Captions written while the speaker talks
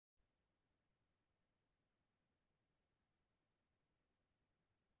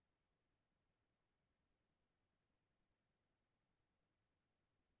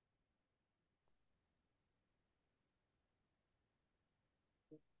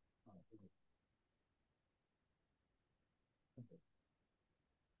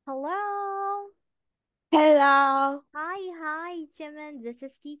Hello. Hello, Hi, Jimin. This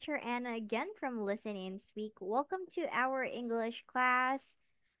is teacher Anna again from Listen and Speak. Welcome to our English class.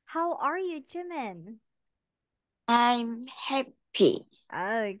 How are you, Jimin? I'm happy.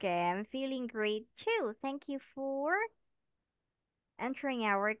 Okay, I'm feeling great too. Thank you for entering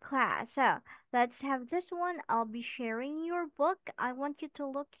our class. So, let's have this one. I'll be sharing your book. I want you to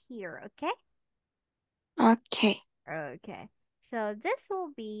look here, okay? Okay, Okay. So, this will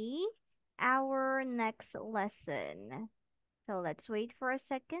be our next lesson. So, let's wait for a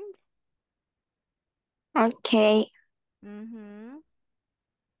second. okay. Mm-hmm.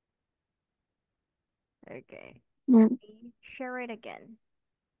 Okay. Mm, Share it again.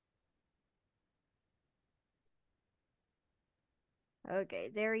 Okay,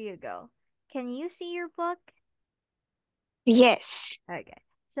 there you go. Can you see your book? Yes, Okay.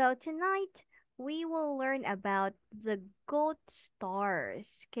 So tonight we will learn about the goat stars.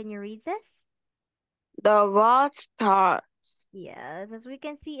 Can you read this? the world star. Yes, as we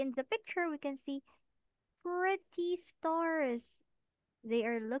can see in the picture, we can see pretty stars. They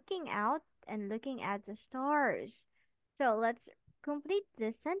are looking out and looking at the stars. So let's complete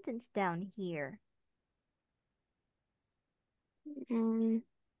this sentence down here. Mm,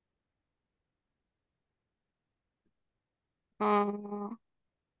 uh,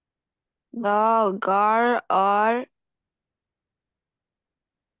 the girl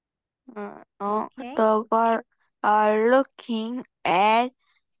Okay, the girl are looking at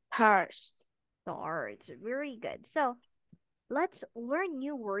stars. stars. Very good. So let's learn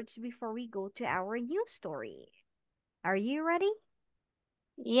new words before we go to our new story. Are you ready?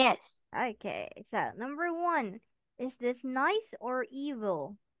 Yes, Okay, so number one, is this nice or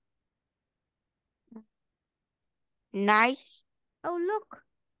evil? nice. Oh, look,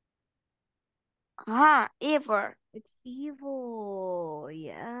 Ever. it's evil.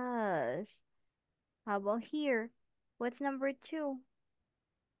 Yes. How about here? What's number two?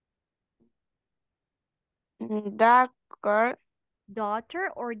 The girl, Daughter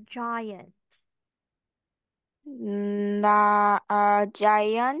or giant? the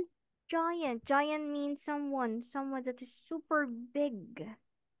giant. Giant. Giant means someone that is super big.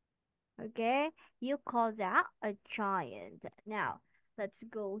 Okay? You call that a giant. Now, let's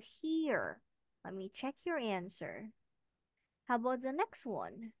go here. Let me check your answer. How about the next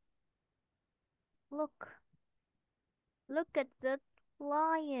one? Look, look at the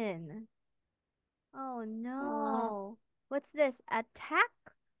lion. Oh Uh, no. What's this? Attack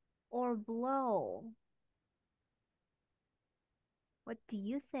or blow? What do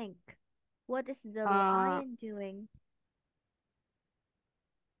you think? What is the uh, lion doing?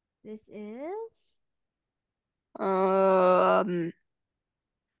 This is um,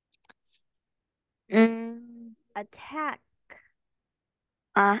 mm, attack.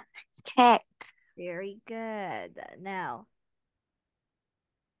 uh, cat. Very good. Now,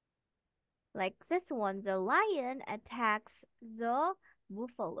 like this one, the lion attacks the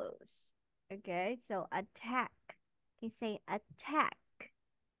buffaloes. Okay, so attack. You say attack.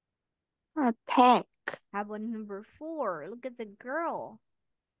 A tank. How about number four? Look at the girl.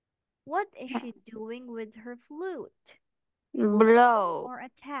 What is she doing with her flute? Blow Blow. or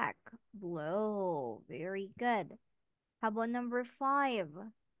attack? Blow. Very good. How about number five?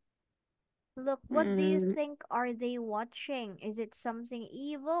 Look, what do you Mm, think are they watching? Is it something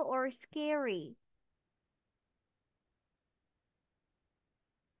evil or scary?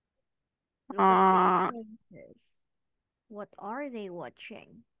 Look at their uh, faces. What are they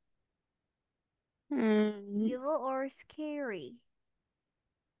watching? mm, Evil or scary?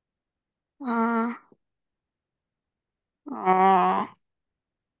 uh, uh,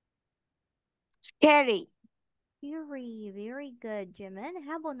 scary. Scary. Very good, Jimin.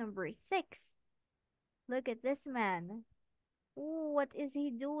 How about number six? Look at this man. Ooh, what is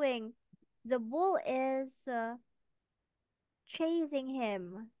he doing? The bull is chasing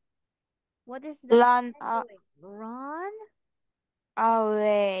him. What is the Run man doing? Run?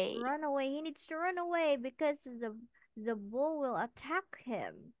 away. Run away. He needs to run away because the bull will attack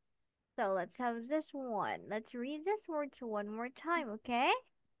him. So let's have this one. Let's read this word one more time, okay?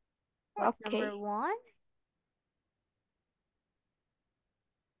 What's Okay. number one?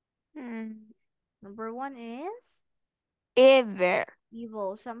 Mm, Number one is ever.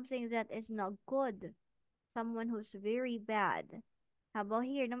 evil, something that is not good, someone who's very bad. How about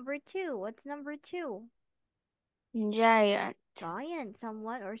here? Number two. What's number two? Giant. Giant,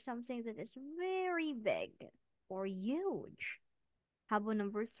 someone or something that is very big or huge. How about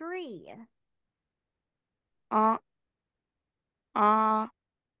number three? Uh, uh,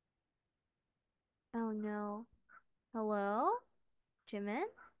 Oh no. Hello? Jimin?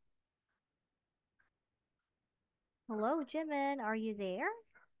 Hello, Jimin, are you there?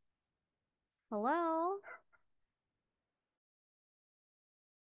 Hello?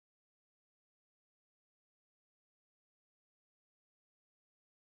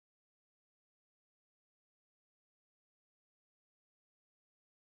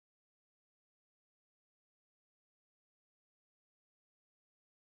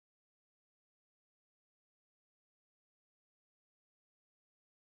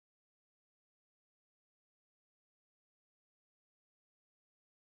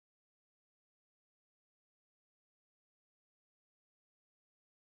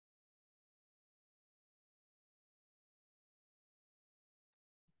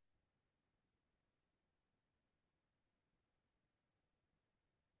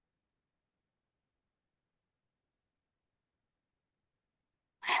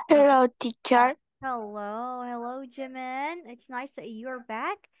 Hello, teacher. Hello, Jimin. It's nice that you're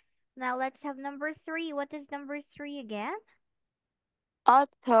back. Now let's have number three. What is number three again?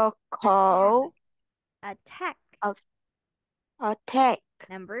 Article Attack. of attack.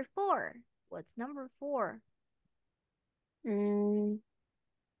 Number four. What's number four? Mm,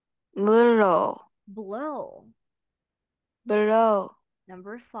 blow. Blow. Blow.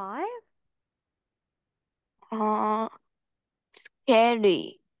 Number five. Uh,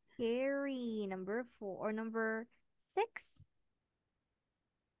 carry. Carry. Number four or number six.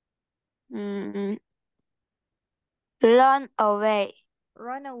 Mm, run away.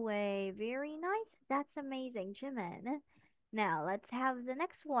 Run away. Very nice. That's amazing, Jimin. Now let's have the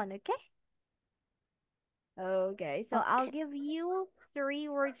next one, okay? Okay, so I'll Okay. give you three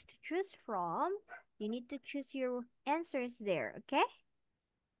words to choose from. You need to choose your answers there, okay?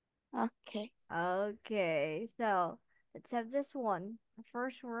 Okay. Okay, so let's have this one. The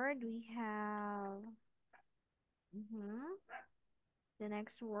first word we have. Mm-hmm. The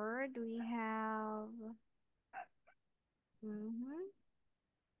next word we have. Mm-hmm.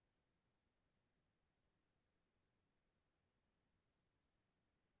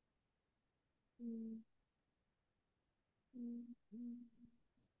 Mm-hmm.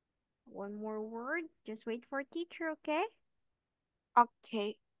 One more word. Just wait for teacher, okay?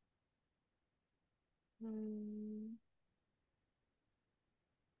 Okay. Mm.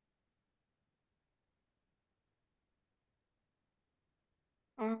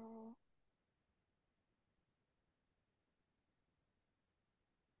 Mm,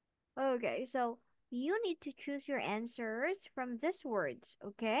 Okay, so you need to choose your answers from these words,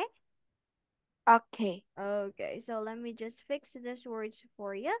 okay? okay. Okay, so let me just fix these words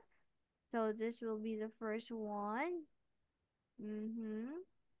for you. So this will be the first one. Mm-hmm.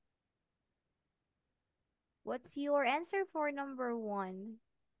 What's your answer for number one?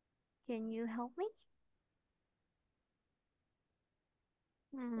 Can you help me?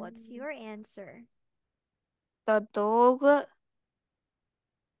 What's Mm, your answer? the dog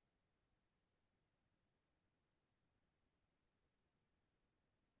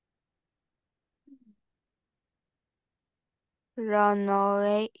run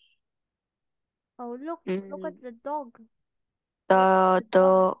away. Oh, look Mm, at the dog. What the the dog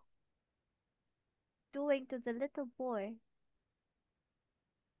dog doing to the little boy?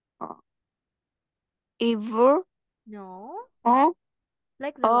 uh, evil. No, Oh,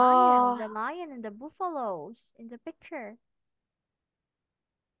 like the uh, lion and the buffaloes in the picture.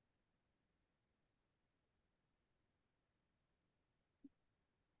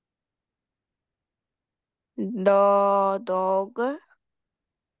 the dog.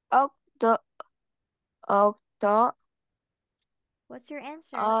 The octo. What's your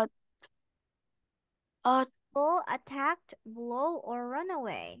answer? Uh, uh, Bull attacked, blow, or run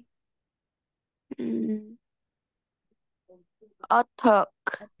away? mm, attack.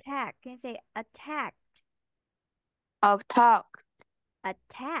 Attack. Can you say attacked? Attack.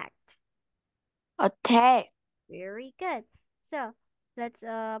 Attacked. Attack. Very good. So let's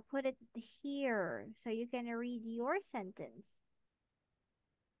put it here so you can read your sentence.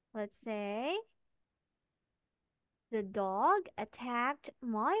 Let's say the dog attacked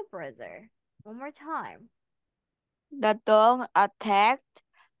my brother. One more time. The dog attacked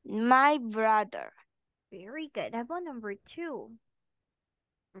my brother. Very good. How about number two?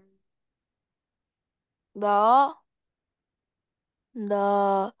 The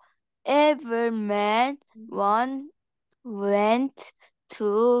the Everman Mhm. one went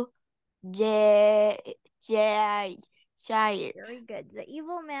to jail. Jail. Jail. Very good. The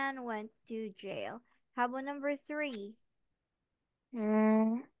evil man went to jail. How about number three?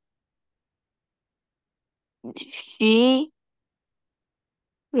 Mm, she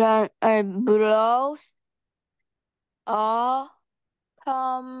blows a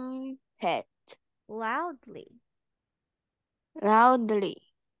trumpet Loudly. loudly.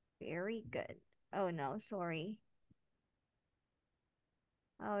 Very good. Oh no, sorry.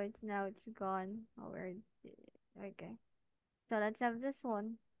 Oh, it's gone. Oh, where is it? Okay. So let's have this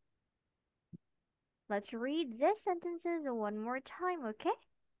one. Let's read these sentences one more time, okay?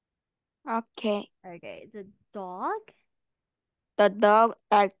 Okay. Okay. The dog, The dog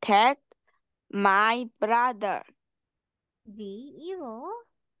attacked my brother. the evil,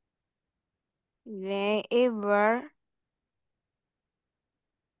 Whenever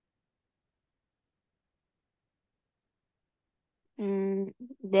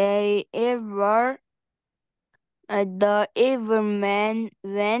they ever the evil man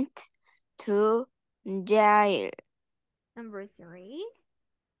went to jail. number three,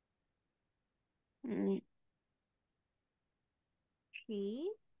 Mm,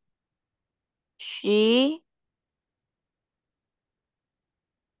 she, She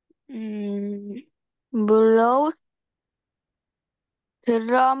mm, blows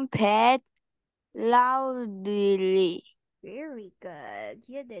trumpet loudly. very good.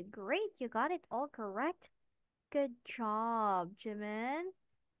 You did great. You got it all correct. Good job, Jimin.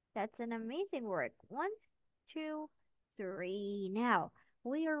 That's an amazing work. One, two, three. Now,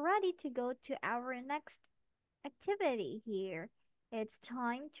 we are ready to go to our next activity here. It's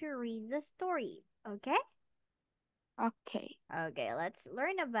time to read the story. Okay? Okay. Okay, let's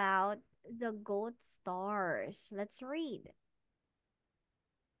learn about the goat stars. Let's read.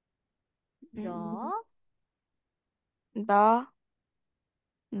 Mm, The The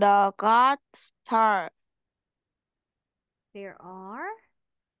the God star. there are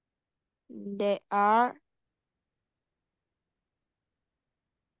They are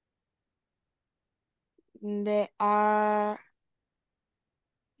there are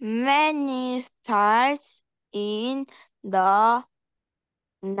many stars in the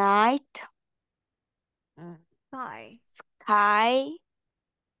night sky. sky.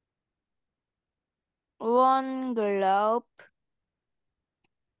 One globe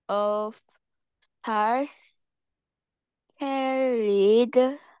of stars carried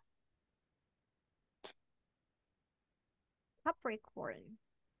Capricorn.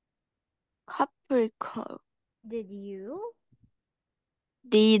 Capricorn. Did you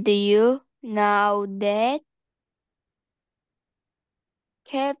Did you know that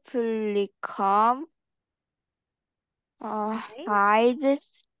Capricorn hide?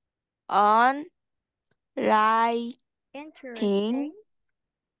 hides on lighting Interesting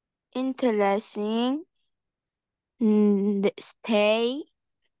interesting stay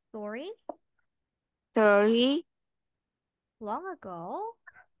story. story Long ago,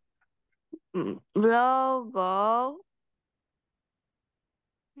 logo.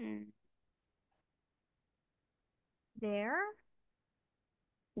 mm, there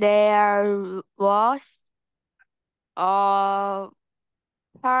There was a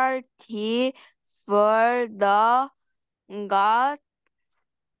party for the god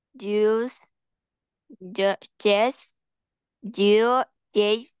Jews, Jess, Jew,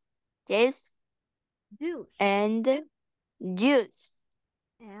 Jess, Zeus and Jews,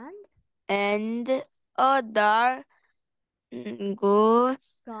 and and other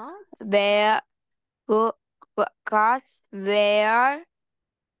gods gods. were go- gods were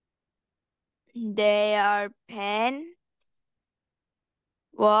their pen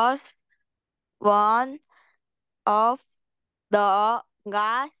was one of the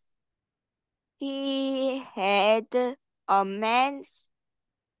gods. He had a man's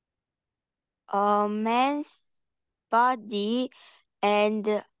body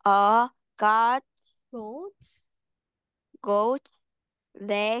and a god Goats, goat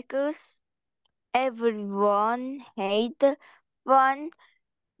legs. Everyone had fun,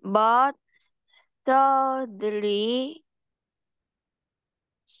 but suddenly,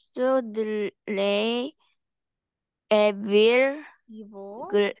 suddenly, evil evil,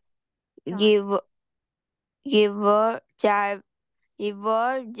 gr- giant, give giver gi-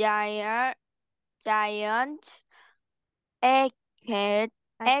 evil giant attacked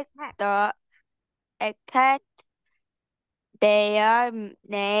attack, attacked. Their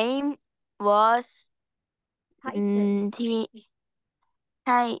name was titan, Ti-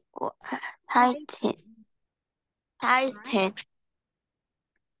 Ti- Titan. titan, and Titan.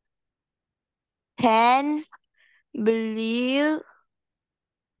 Pan blew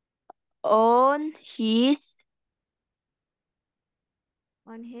on his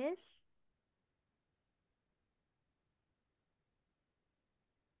on his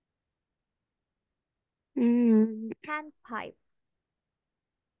mm, handpipe.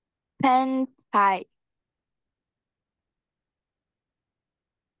 Pan pie.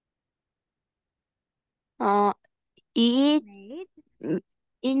 Uh, it Made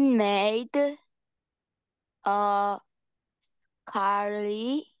it made a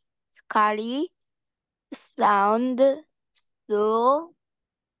scary sound, so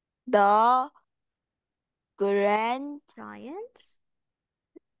the grand giants.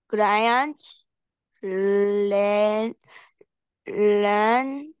 giant ran,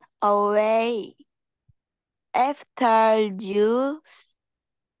 ran away. After Zeus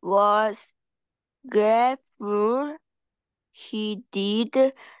was grateful, he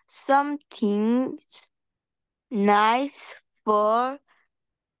did something nice for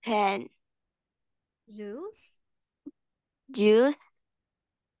Pan. Zeus. Zeus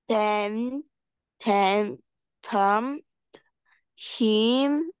then turned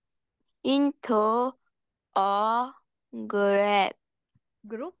him into a great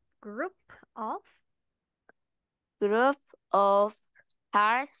Group of group of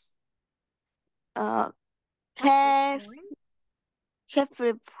stars. Uh, Capricorn.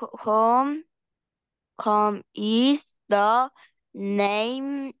 Capricorn is the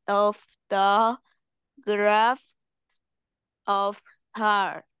name of the group of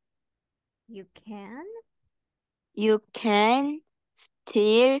stars. You can You can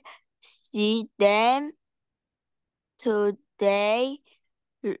still see them today.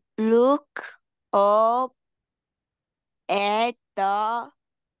 Look up at the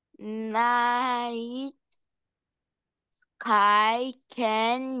night sky.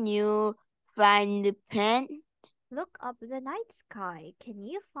 Can you find the pen? look up the night sky. Can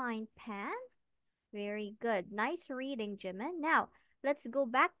you find Pan? Very good. Nice reading, Jimin. Now, let's go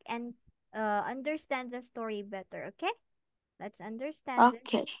back and understand the story better, okay? Let's understand this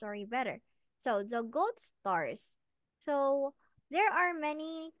Okay, story better. So, the gold stars. So, there are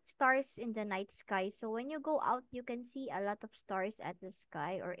many stars in the night sky. So, when you go out, you can see a lot of stars at the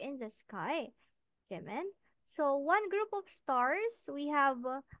sky or in the sky, Jimin. So, one group of stars, we have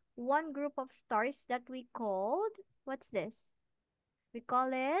one group of stars that we called, what's this? We call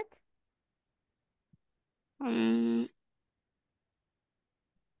it, um,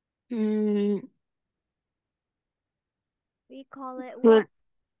 mm, we call it good. what?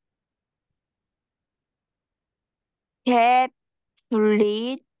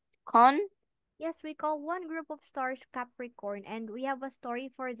 Capricorn. Yes, we call one group of stars Capricorn, and we have a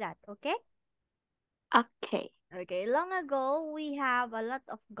story for that, okay? Okay, Okay, long ago, we have a lot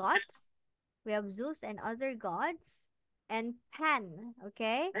of gods. We have Zeus and other gods, and Pan,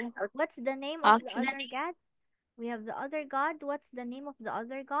 okay? What's the name of the okay. other god? We have the other god. What's the name of the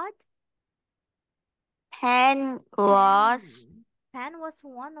other god? Pan was Pan. Pan was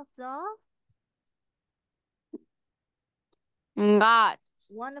God.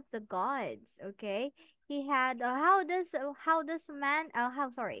 one of the gods, okay? He had how does man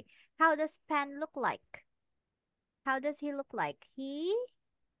how sorry, how does Pan look like? How does he look like?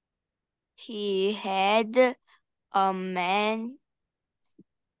 He had a man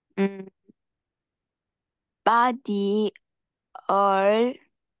mm, body all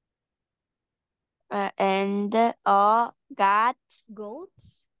and a god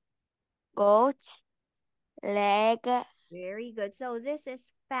Goats. goat leg. Very good. So this is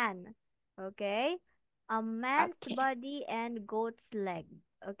Pan, okay? A man's Okay, body and goat's leg,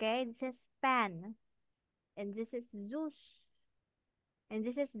 okay? This is Pan, and this is Zeus, and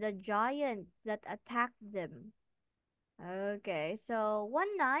this is the giant that attacked them. Okay, so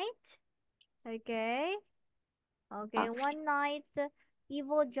one night, okay, okay. one night,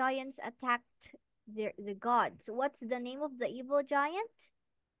 evil giants attacked the gods. What's the name of the evil giant?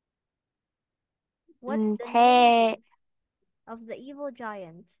 What's the He name of the evil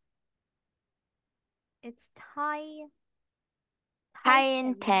giant? It's Titan.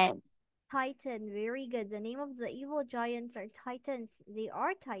 Titan. Titan, very good. The name of the evil giants are Titans. They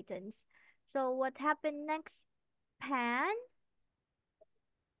are Titans. So what happened next? Pan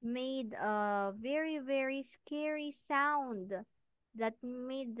made a very, very scary sound that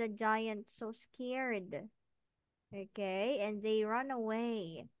made the giant so scared. Okay, and they run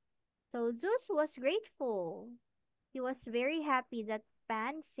away. So Zeus was grateful. He was very happy that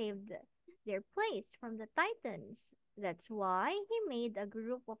Pan saved their place from the Titans. That's why he made a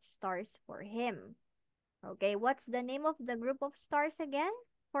group of stars for him. Okay, what's the name of the group of stars again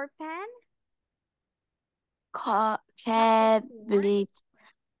for Pan? Capricorn. Capri-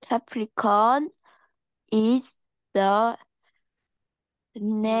 Capricorn is the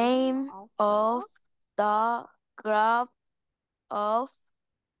Name name of the of the group of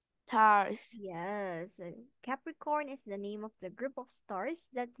stars. Yes, Capricorn is the name of the group of stars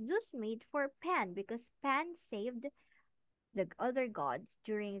that Zeus made for Pan because Pan saved the other gods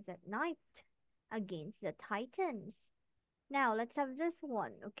during the night against the Titans. Now, let's have this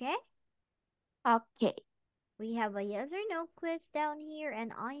one, okay? Okay. We have a yes or no quiz down here,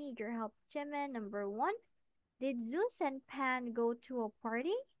 and I need your help, Jimin. Number one, did Zeus and Pan go to a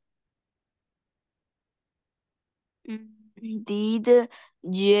party? Did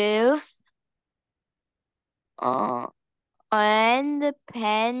Jeff uh, and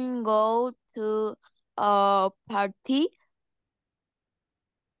Pen go to a party?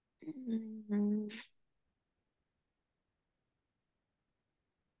 Mm,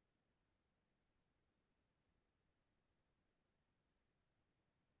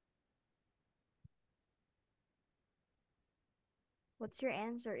 What's your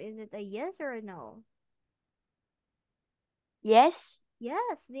answer? Is it a yes or a no? yes.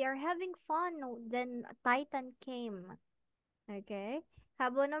 Yes, they are having fun. Then Titan came. Okay. How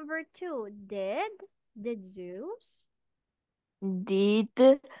about number two? Did Zeus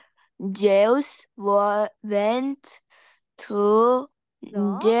Did Zeus went to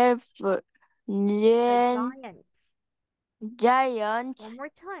the Jeff the Giant? giants? Giant? One more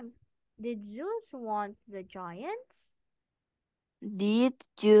time. Did Zeus want the giants? Did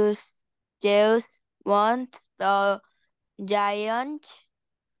Zeus want the giant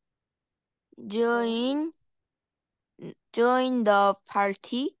Join? join join the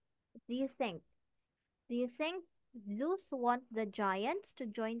party? Do you think? Do you think Zeus want the giants to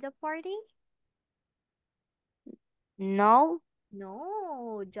join the party? No.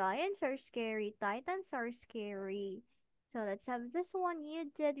 No, giants are scary. Titans are scary. So let's have this one.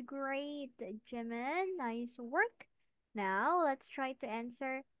 You did great, Jimin. Nice work. Now let's try to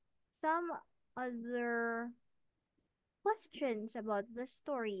answer some other questions about the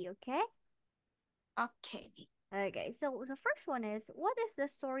story, okay? Okay. Okay, so the first one is what is the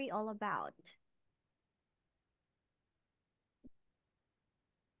story all about?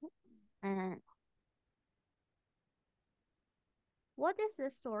 Mm, What is the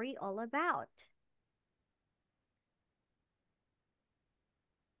story all about?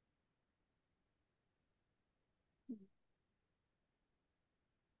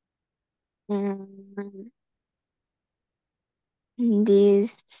 mm,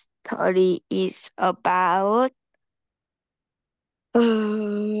 this story is about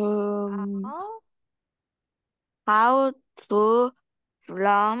um, Oh, how to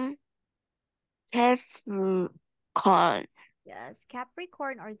from Capricorn. yes,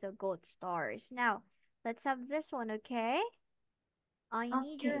 Capricorn are the goat stars. Now, let's have this one, okay? I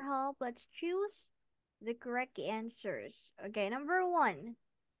need your Okay. help. Let's choose the correct answers. Okay, number one.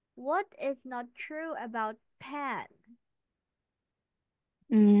 What is not true about Pan?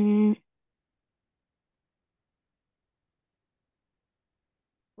 Mm,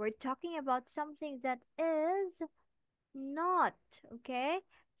 We're talking about something that is not, okay?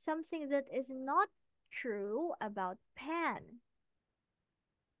 Something that is not true about Pan.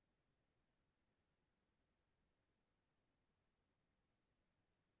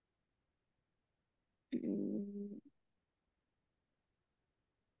 mm,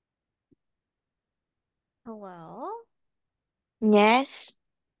 Hello? yes,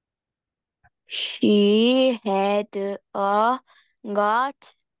 she had a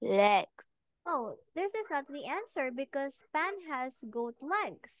got leg. Oh, this is not the answer because Pan has goat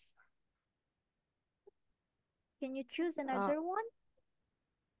legs. Can you choose Uh, another one?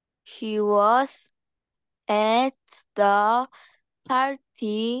 she was at the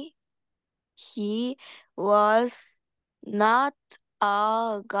party. He was not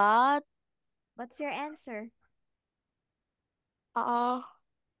a god. What's your answer? Uh,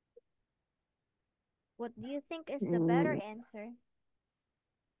 What do you think is the better mm, answer?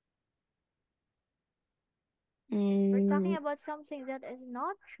 We're talking mm, about something that is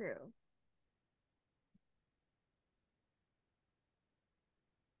not true.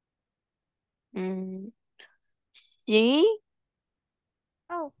 mm, she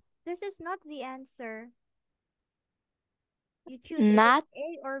Oh, this is not the answer. You choose, is it not.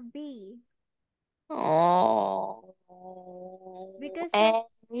 A or B? Oh, Because look,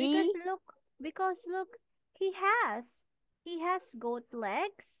 a because look, because look, he has, he has goat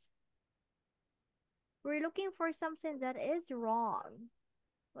legs. We're looking for something that is wrong.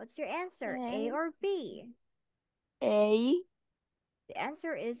 What's your answer? A or B? a. The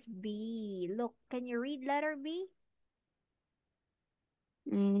answer is B. Look, can you read letter B?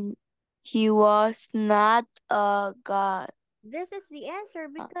 Mm, he was not a god. This is the answer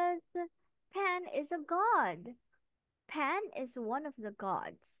Uh, because Pan is a god. Pan is one of the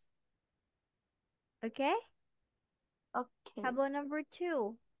gods. Okay? How Okay. about number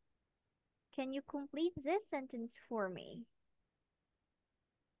two? Can you complete this sentence for me?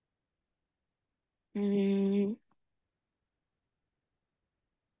 Mm,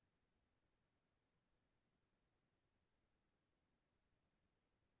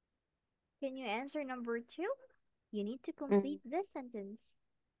 Can you answer number two? You need to mm, complete this sentence.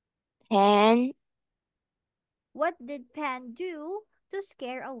 Pan, What did Pan do to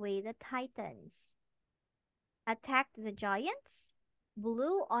scare away the Titans? Attacked the giants?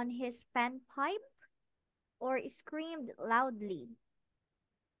 Blew on his panpipe? Or screamed loudly?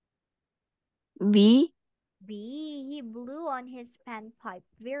 B. B. He blew on his panpipe.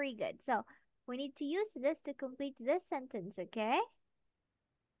 Very good. So we need to use this to complete this sentence, okay?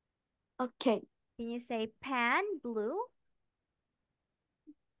 Okay. Can you say Pan blew?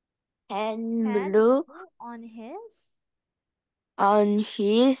 Pan Pan blew blew on his on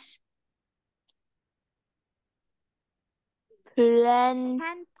his plan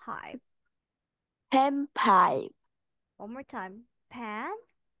panpipe. panpipe. One more time. Pan,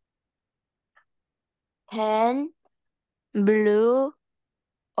 Pan blew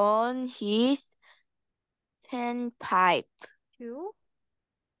on his panpipe two,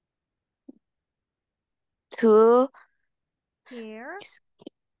 to here.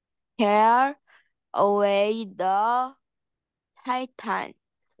 scare away the Titan.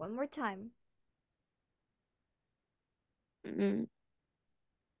 One more time. Mm,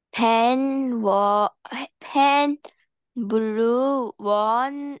 Pan blew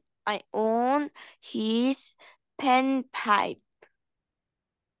on his panpipe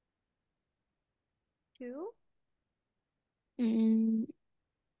Two, mm,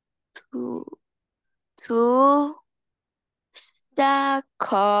 to to scare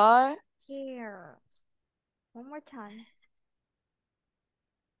here. One more time.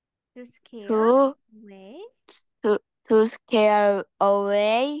 To scare to away to scare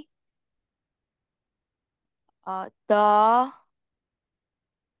away the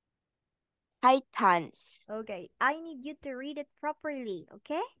Titans. Okay, I need you to read it properly,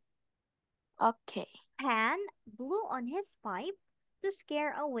 okay? Okay. Pan blew on his pipe to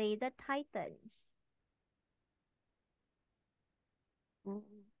scare away the Titans. Mm.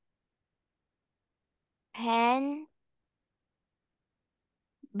 Pan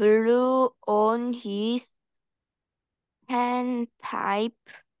blew on his panpipe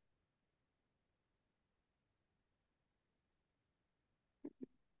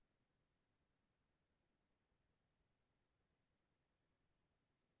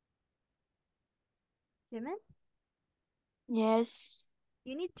Jimin, yes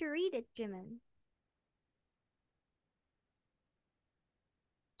you need to read it, Jimin.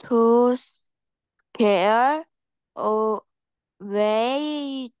 to scare away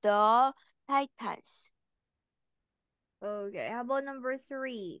the Titans. Okay, how about number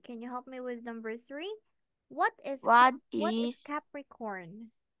three? Can you help me with number three? What What is is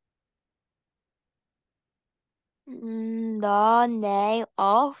Capricorn? the name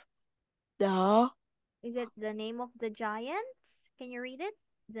of the Is it the name of the giants? Can you read it?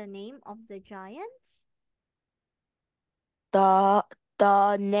 The name of the giants? the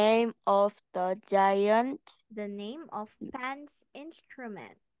the name of the giant? The name of Pan's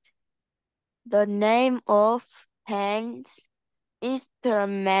instrument? The name of Pan's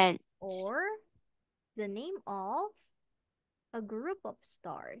instrument? Or the name of a group of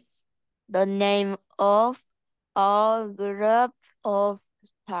stars? The name of a group of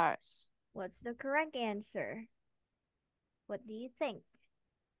stars. What's the correct answer? What do you think?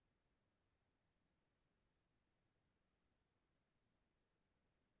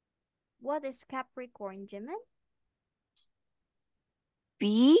 What is Capricorn, Jimin?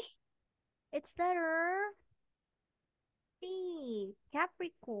 B. It's letter C.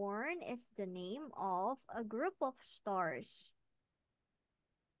 Capricorn is the name of a group of stars.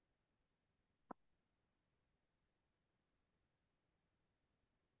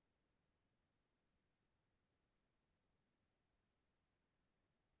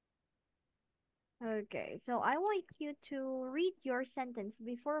 Okay, so I want you to read your sentence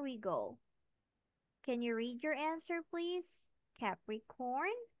before we go. Can you read your answer, please? Capricorn,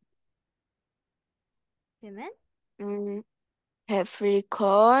 Jimin? Mm,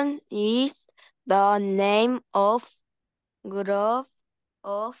 Capricorn is the name of group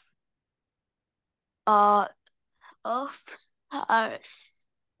of uh of stars.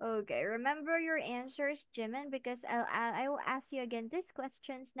 Okay, remember your answers, Jimin, because I will ask you again these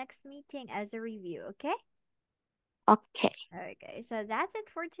questions next meeting as a review, okay? Okay. Okay, so that's it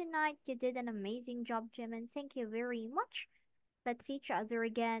for tonight. You did an amazing job, Jimin. Thank you very much. Let's see each other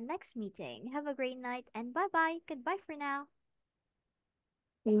again next meeting. Have a great night and bye bye. Goodbye for now.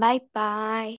 Bye bye.